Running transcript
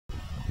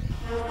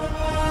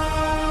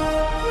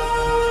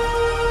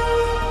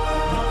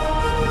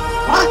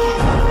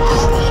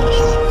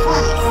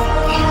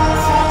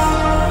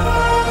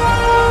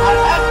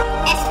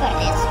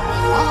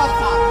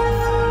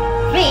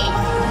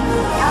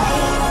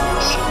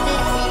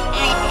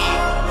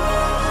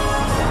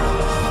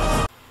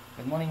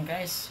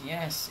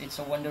Yes, it's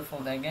a wonderful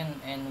day again,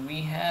 and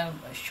we have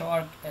a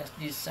short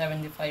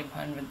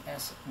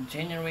SG-7500S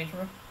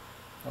generator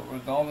that we're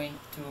going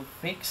to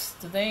fix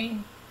today.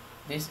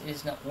 This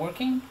is not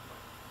working,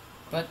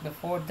 but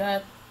before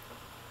that,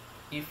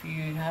 if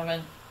you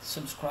haven't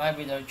subscribed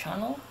with our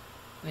channel,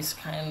 please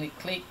kindly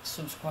click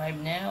subscribe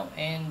now,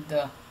 and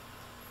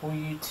for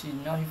you to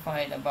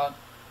notified about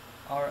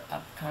our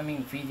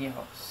upcoming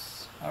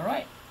videos.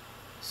 Alright,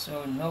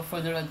 so no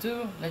further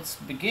ado, let's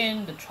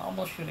begin the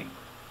troubleshooting.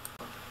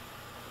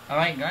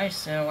 Alright guys,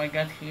 so I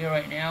got here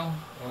right now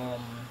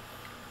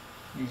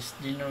this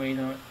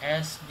generator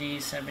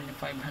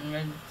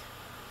SG-7500.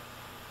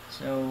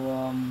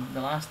 So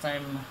the last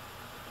time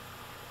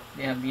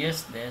they have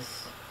used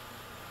this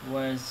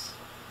was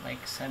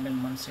like 7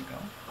 months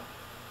ago,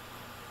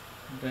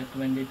 but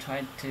when they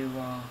tried to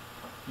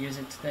use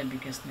it today,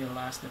 because they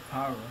lost the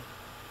power,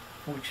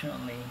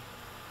 fortunately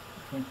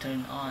it won't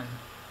turn on.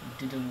 It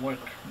didn't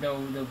work,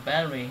 though the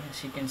battery,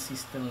 as you can see,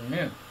 still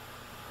new.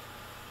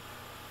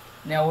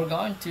 Now we're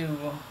going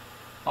to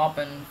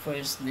open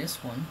first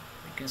this one,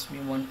 because we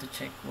want to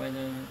check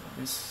whether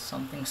there's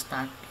something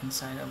stuck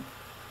inside of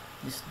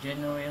this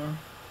generator,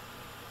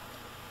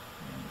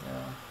 and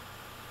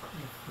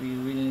if we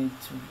really need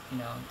to,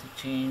 to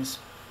change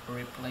or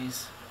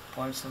replace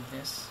parts of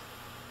this.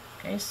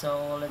 Okay,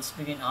 so let's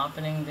begin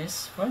opening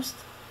this first.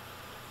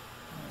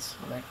 Let's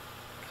select.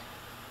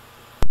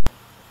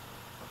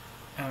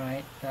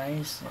 Alright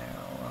guys, so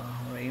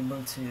we're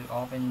able to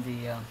open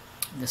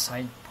the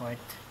side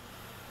part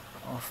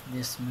of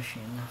this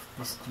machine, of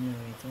this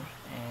generator,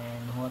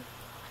 and what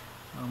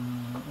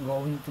I'm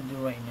going to do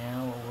right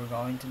now, what we're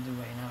going to do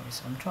right now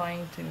is I'm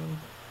trying to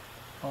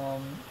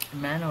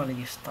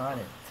manually start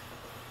it,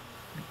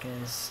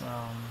 because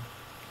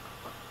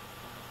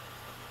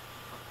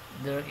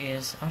there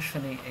is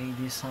actually a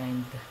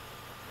designed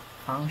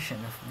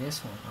function of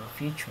this one, or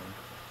feature,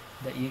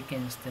 that you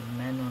can still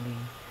manually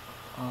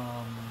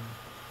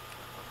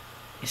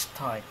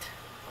start.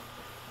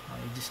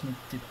 You just need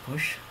to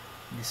push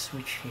the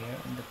switch here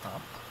on the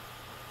top,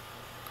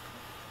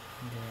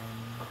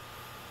 then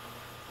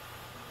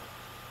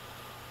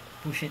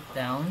push it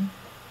down,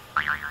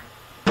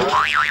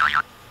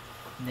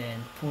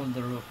 then pull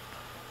the rope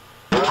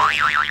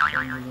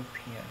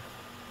here.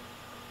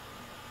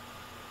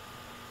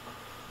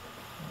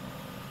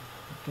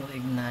 It will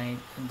ignite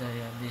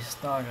the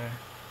starter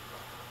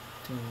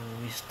to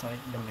restart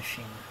the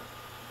machine,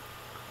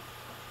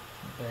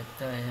 but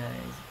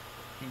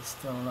it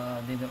still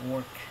didn't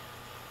work.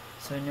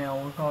 So now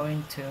we're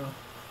going to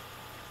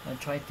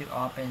try to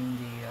open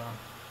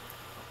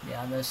the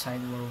other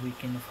side, where we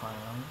can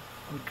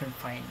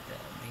find the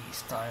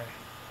starter.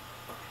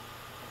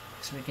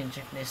 So we can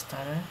check the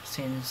starter,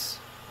 since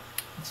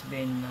it's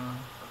been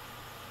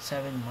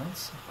 7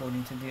 months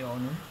according to the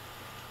owner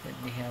that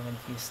they haven't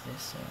used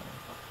this.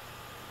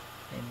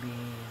 Maybe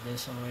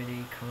there's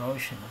already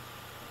corrosion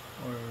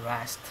or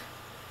rust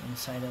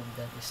inside of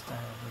that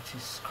starter, which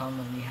is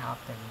commonly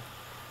happening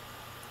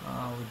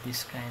with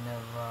this kind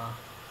of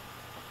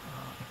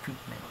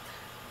equipment.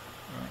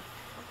 Alright,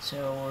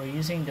 so we're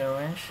using the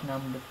wrench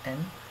number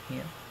 10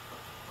 here.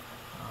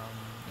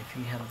 If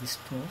you have these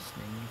tools,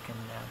 then you can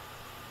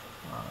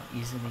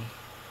easily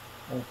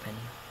open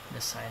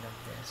the side of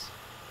this.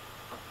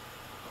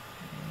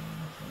 Okay,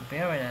 so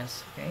bear with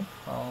us, okay,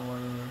 while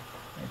we're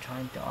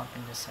trying to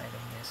open the side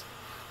of this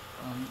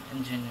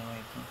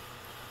generator.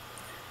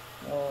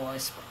 Well,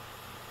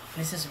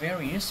 this is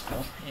very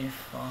useful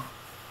if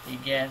you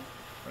get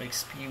or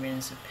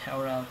experience a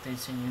power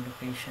outage in your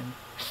location,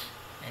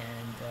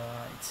 and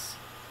it's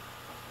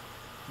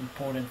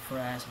important for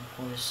us, of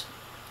course,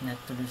 not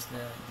to lose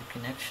the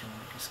connection,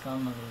 because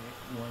commonly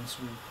once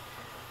we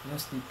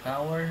lose the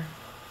power,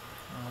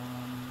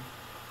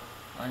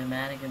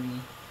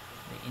 automatically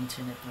the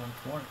internet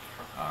won't work.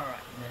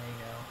 Alright, there you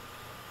go.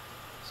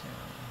 So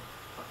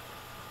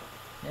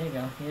there you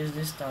go, here's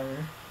the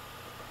starter.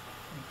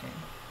 Okay,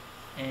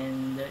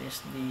 and there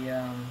is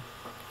the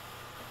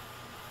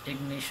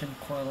ignition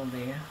coil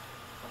there.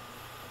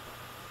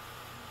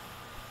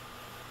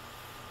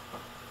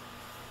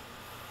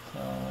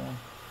 So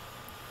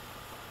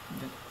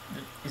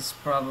that is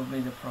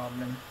probably the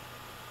problem,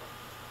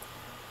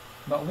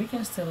 but we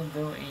can still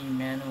do a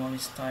manual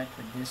start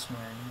with this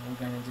one. We're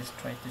gonna just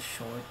try to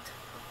short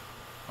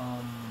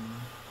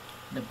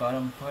the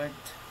bottom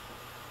part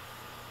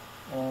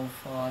of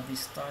the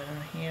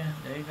starter here.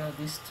 There you go,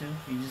 these two,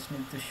 you just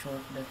need to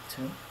short that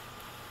too,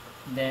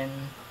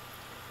 then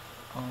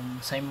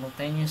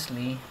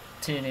simultaneously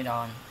turn it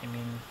on.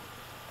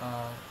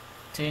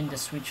 Turn the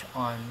switch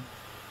on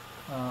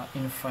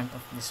in front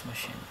of this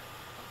machine,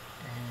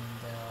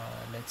 and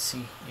let's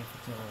see if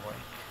it will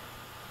work.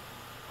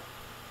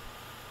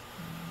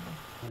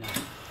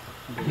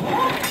 to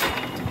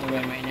do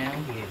it right now.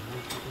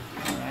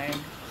 Alright,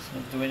 so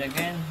do it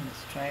again.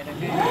 Let's try it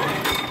again.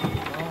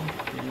 Oh,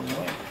 didn't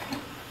work.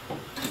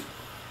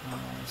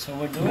 Alright, so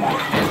we're doing it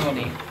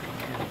manually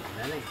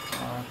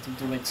to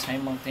do it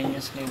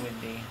simultaneously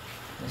with the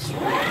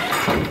switch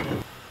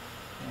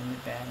and the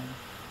button.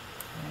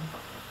 Okay.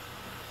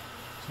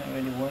 It's not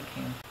really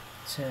working.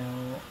 So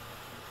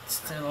it's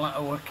still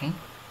not working.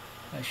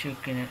 As you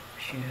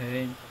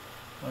heard,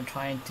 we're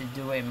trying to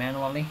do it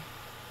manually.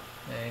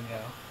 There you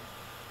go.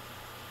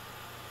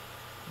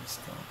 It's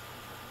still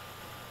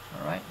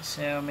alright.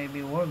 So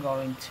maybe we're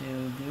going to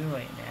do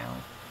right now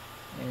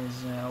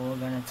is we're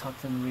gonna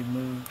totally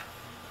remove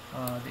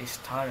the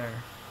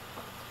starter.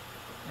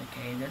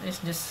 Okay, that is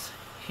just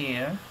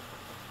here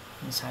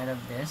inside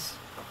of this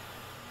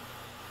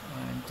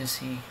to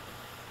see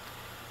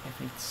if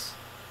it's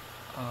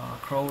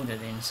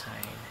corroded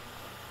inside.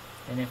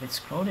 And if it's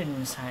corroded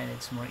inside,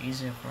 it's more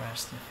easier for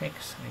us to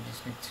fix. We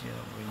just need to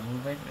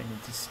remove it. We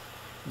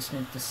just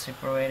need to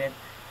separate it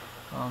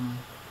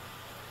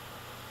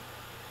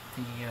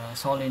the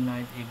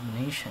solenoid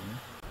ignition.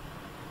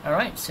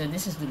 Alright, so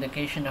this is the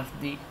location of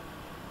the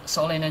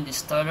solenoid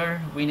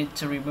starter. We need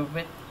to remove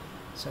it.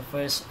 So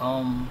first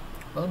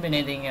we'll be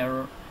needing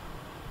I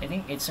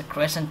think it's a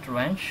crescent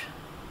wrench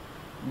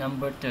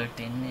number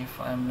 13 if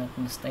I'm not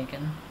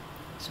mistaken.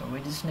 So we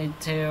just need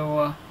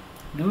to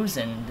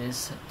loosen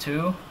these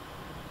two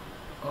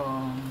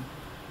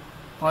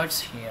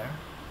parts here.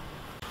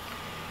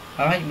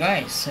 Alright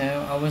guys,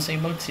 so I was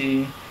able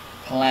to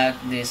pull out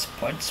these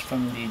parts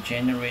from the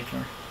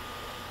generator.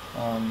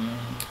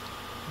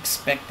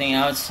 Expecting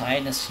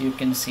outside, as you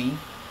can see,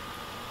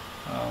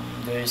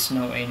 there is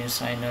no any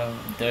sign of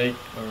dirt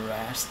or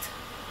rust,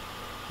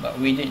 but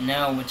we didn't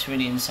know what's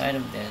really inside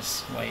of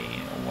this, why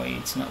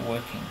it's not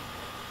working.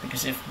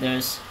 Because if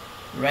there's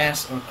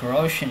rust or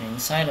corrosion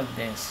inside of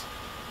this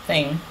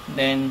thing,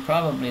 then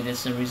probably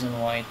that's the reason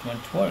why it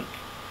won't work,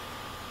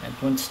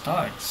 it won't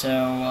start.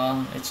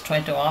 So let's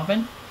try to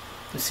open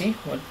to see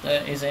what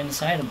is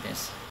inside of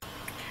this.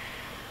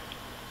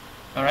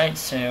 Alright,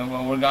 so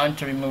we're going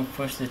to remove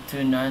first the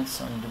two nuts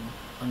on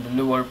the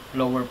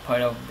lower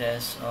part of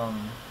this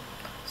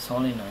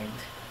solenoid.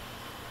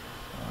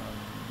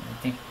 I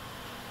think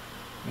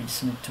we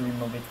just need to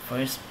remove it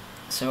first.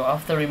 So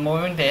after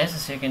removing this,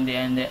 as you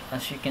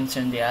can see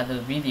in the other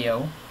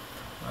video,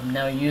 I'm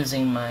now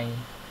using my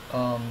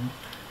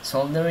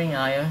soldering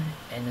iron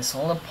and a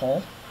solder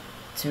pole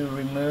to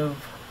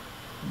remove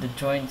the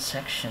joint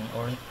section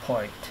or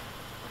part.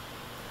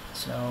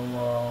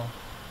 So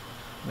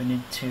we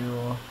need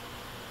to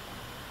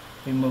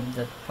remove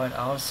that part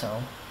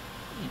also.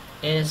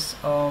 It is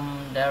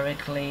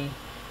directly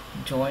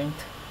joint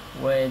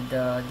with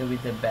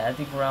the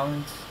battery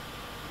grounds.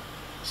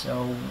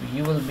 So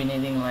you will be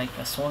needing like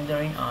a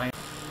soldering iron.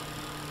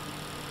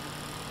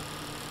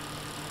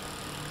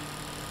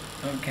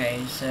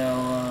 Okay,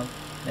 so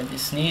that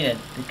is needed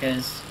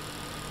because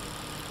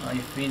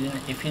if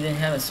you didn't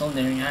have a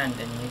soldering iron,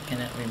 then you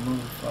cannot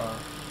remove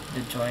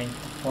the joint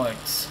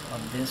parts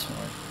of this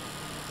one.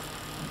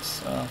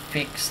 It's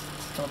fixed,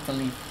 it's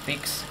totally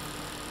fixed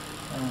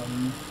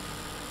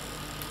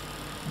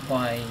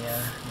by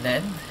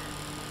lead.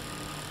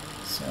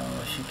 So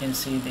as you can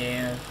see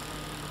there,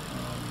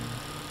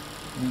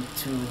 need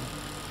to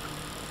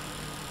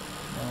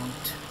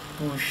don't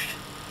push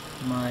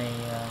my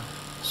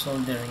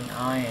soldering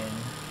iron.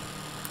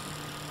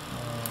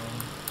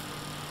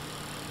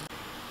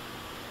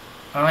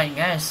 Alright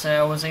guys,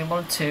 so I was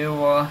able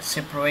to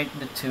separate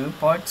the two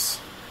parts.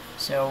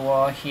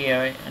 So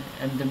here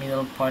in the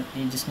middle part,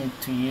 you just need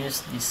to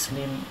use the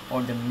slim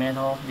or the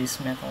metal, this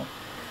metal,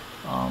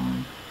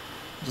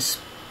 just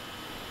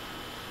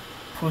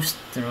push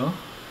through,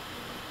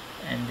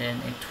 and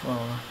then it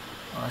will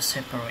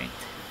separate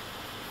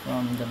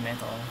from the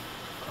metal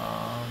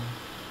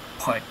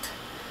part.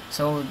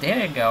 So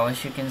there you go,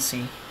 as you can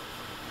see.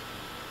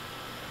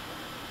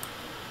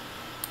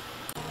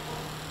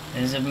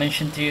 As I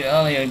mentioned to you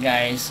earlier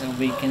guys,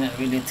 we cannot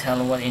really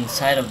tell what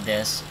inside of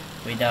this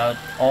without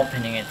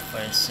opening it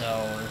first.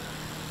 So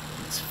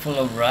it's full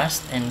of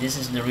rust, and this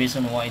is the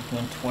reason why it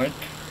won't work.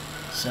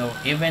 So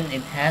even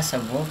it has a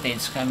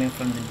voltage coming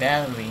from the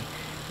battery,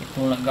 it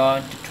will not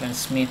go to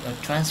transmit or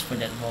transfer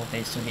that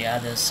voltage to the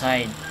other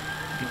side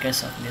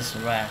because of this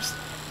rust.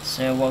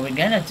 So what we're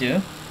gonna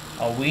do,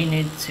 we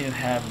need to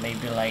have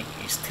maybe like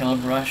a steel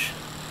brush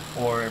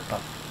or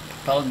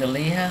papel de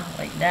liha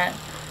like that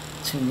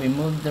to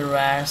remove the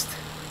rust,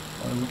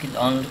 or we could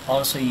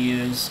also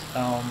use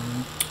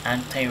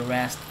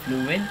anti-rust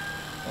fluid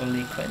or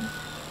liquid.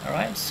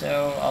 Alright,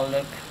 so I'll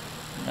look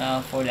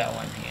now for that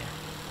one here.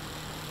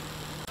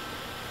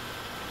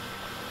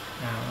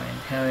 Alright,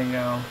 here we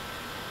go.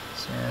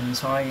 So I'm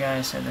sorry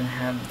guys, I don't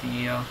have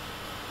the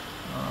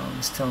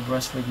steel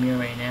brush with me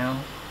right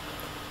now,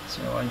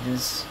 so I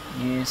just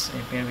use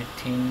a very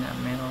thin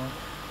metal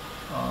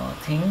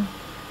thing,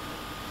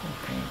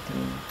 okay,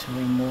 to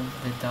remove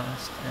the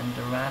dust and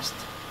the rust.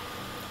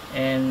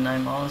 And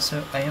I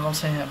also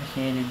have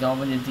here the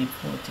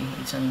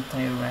WD-40. It's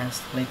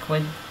anti-rust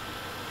liquid.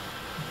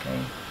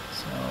 Okay,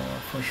 so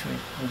for sure it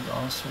would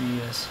also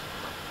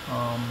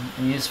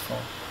useful,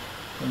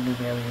 would be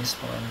very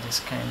useful in this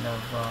kind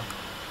of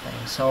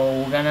thing.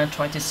 So we're gonna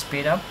try to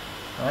speed up,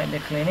 right, the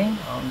cleaning.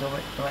 I'll do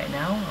it right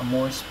now.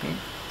 More speed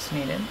is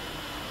needed.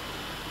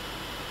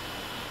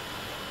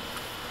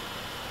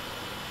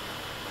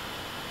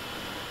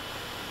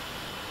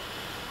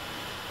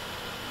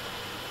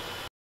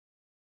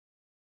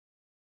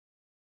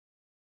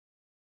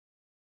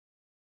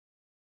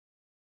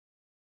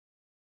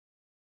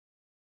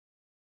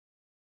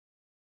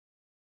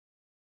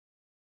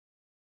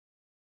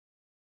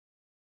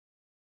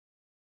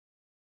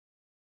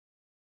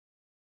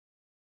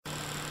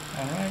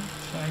 Alright,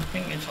 so I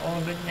think it's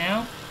all good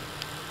now.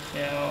 So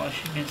as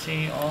you can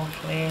see, all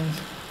clean.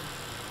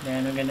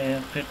 Then we're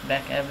gonna put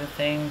back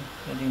everything,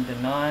 including the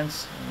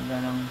nuts.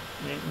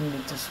 We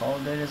need to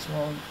solder it as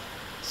well.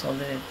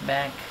 Solder it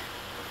back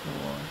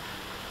for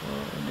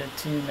the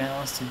two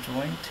metals to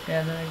join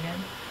together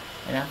again.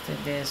 And after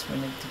this, we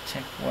need to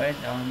check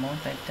with our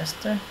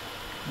multi-tester.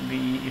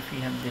 Maybe if you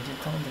have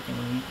digital,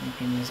 you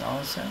can use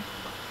also.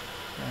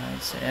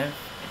 Alright, so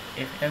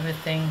if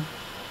everything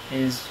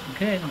is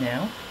good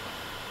now,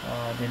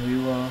 then we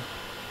will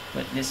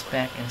put this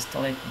back,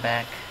 install it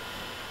back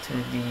to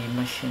the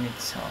machine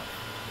itself,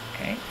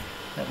 okay,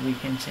 that we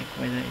can check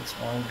whether it's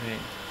all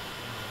good.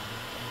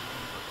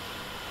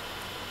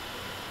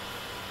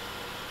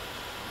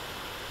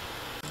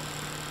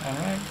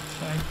 Alright,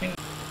 so I think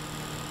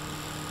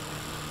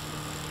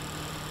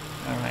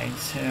alright,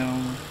 so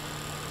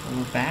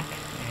we're back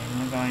and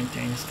we're going to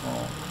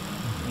install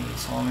the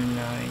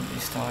solenoid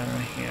starter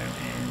here,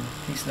 and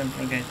please don't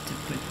forget to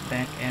put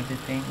back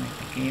everything like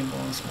the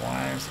cables,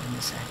 wires, and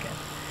the socket.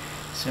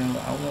 So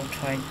I will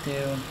try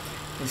to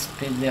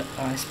speed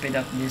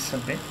up this a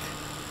bit,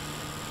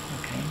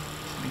 okay,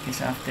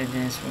 because after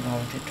this we're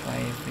going to try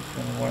if it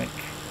will work.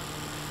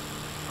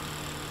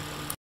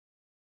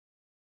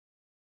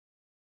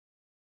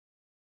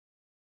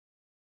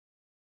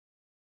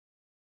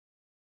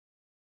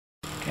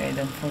 Okay,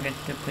 don't forget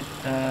to put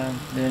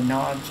the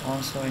knobs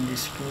also in the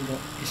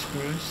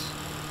screws.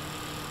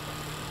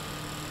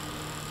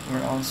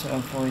 We're also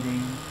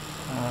avoiding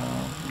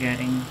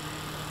getting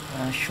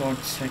short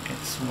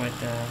circuits with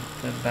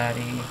the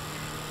body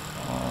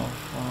of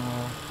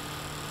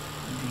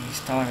the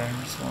starter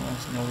as well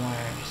as the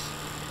wires.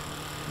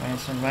 Right,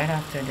 so right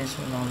after this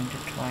we're going to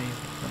try if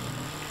it will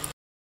work.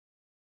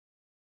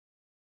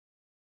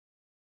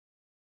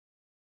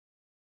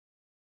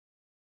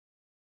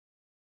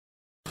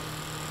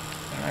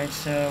 Alright,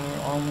 so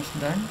we're almost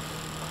done.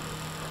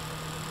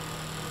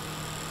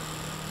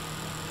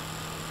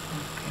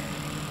 Okay,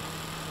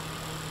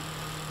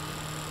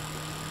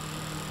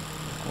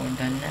 we're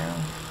done now.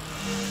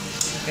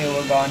 Okay,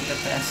 we're going to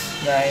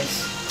test,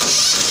 guys.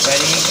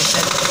 Ready,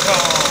 set, go!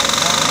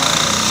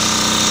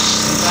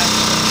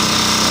 Alright.